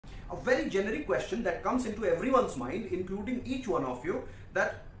a very generic question that comes into everyone's mind, including each one of you,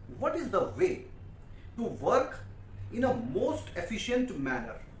 that what is the way to work in a most efficient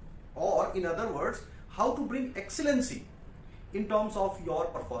manner, or in other words, how to bring excellency in terms of your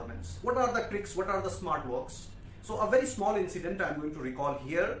performance? What are the tricks? What are the smart works? So a very small incident I'm going to recall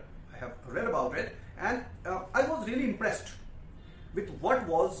here. I have read about it, and I was really impressed with what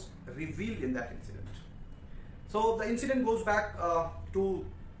was revealed in that incident. So the incident goes back to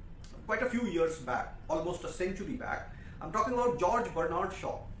quite a few years back, almost a century back. I'm talking about George Bernard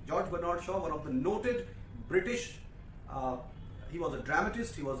Shaw. George Bernard Shaw, one of the noted British, he was a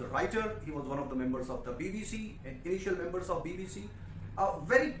dramatist, he was a writer, he was one of the members of the BBC, initial members of BBC, a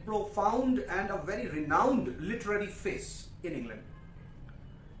very profound and a very renowned literary face in England.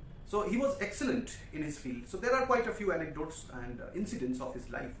 So he was excellent in his field. So there are quite a few anecdotes and incidents of his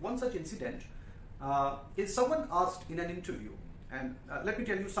life. One such incident is someone asked in an interview, and let me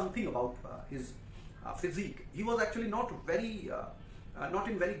tell you something about his physique. He was actually not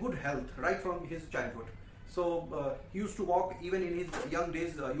in very good health right from his childhood. So he used to walk even in his young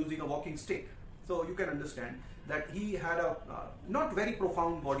days using a walking stick. So you can understand that he had a not very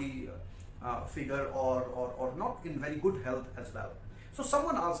profound body figure, or not in very good health as well. So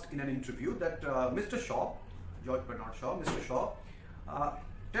someone asked in an interview that Mr. Shaw, George Bernard Shaw, Mr. Shaw,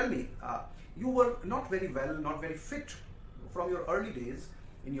 tell me, you were not very well, not very fit from your early days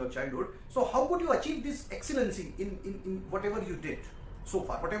in your childhood. So how could you achieve this excellency in whatever you did so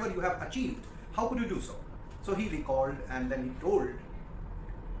far, whatever you have achieved? How could you do so? So he recalled, and then he told.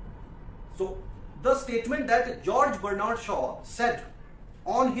 So the statement that George Bernard Shaw said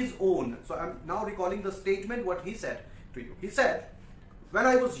on his own. So I'm now recalling the statement, what he said to you. He said, when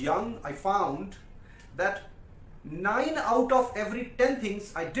I was young, I found that 9 out of every 10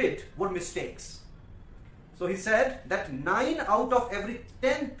 things I did were mistakes. So he said that 9 out of every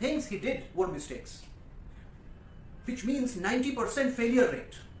 10 things he did were mistakes, which means 90% failure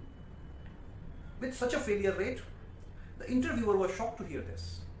rate. With such a failure rate, the interviewer was shocked to hear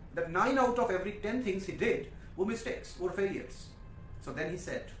this, that 9 out of every 10 things he did were mistakes, were failures. So then he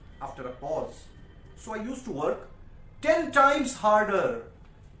said, after a pause, so I used to work 10 times harder.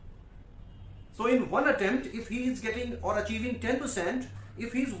 So in one attempt, if he is getting or achieving 10%,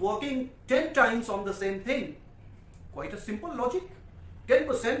 if he is working 10 times on the same thing, quite a simple logic.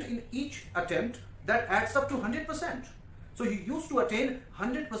 10% in each attempt, that adds up to 100%. So he used to attain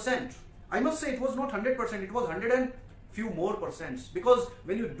 100%. I must say it was not 100%, it was 100 and few more percents, because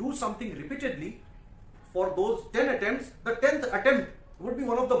when you do something repeatedly for those 10 attempts, the 10th attempt would be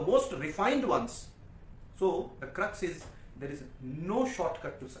one of the most refined ones. So the crux is, there is no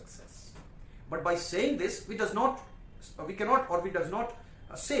shortcut to success. But by saying this, we does not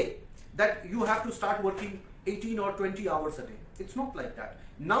say that you have to start working 18 or 20 hours a day. It's not like that.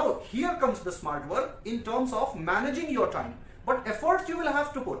 Now here comes the smart work in terms of managing your time. But efforts you will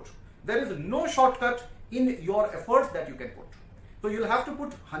have to put. There is no shortcut in your efforts that you can put. So you'll have to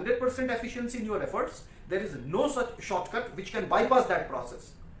put 100% efficiency in your efforts. There is no such shortcut which can bypass that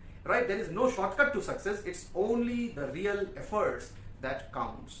process. Right? There is no shortcut to success. It's only the real efforts that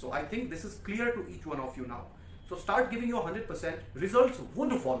count. So I think this is clear to each one of you now. So start giving your 100%. Results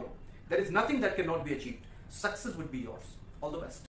would follow. There is nothing that cannot be achieved. Success would be yours. All the best.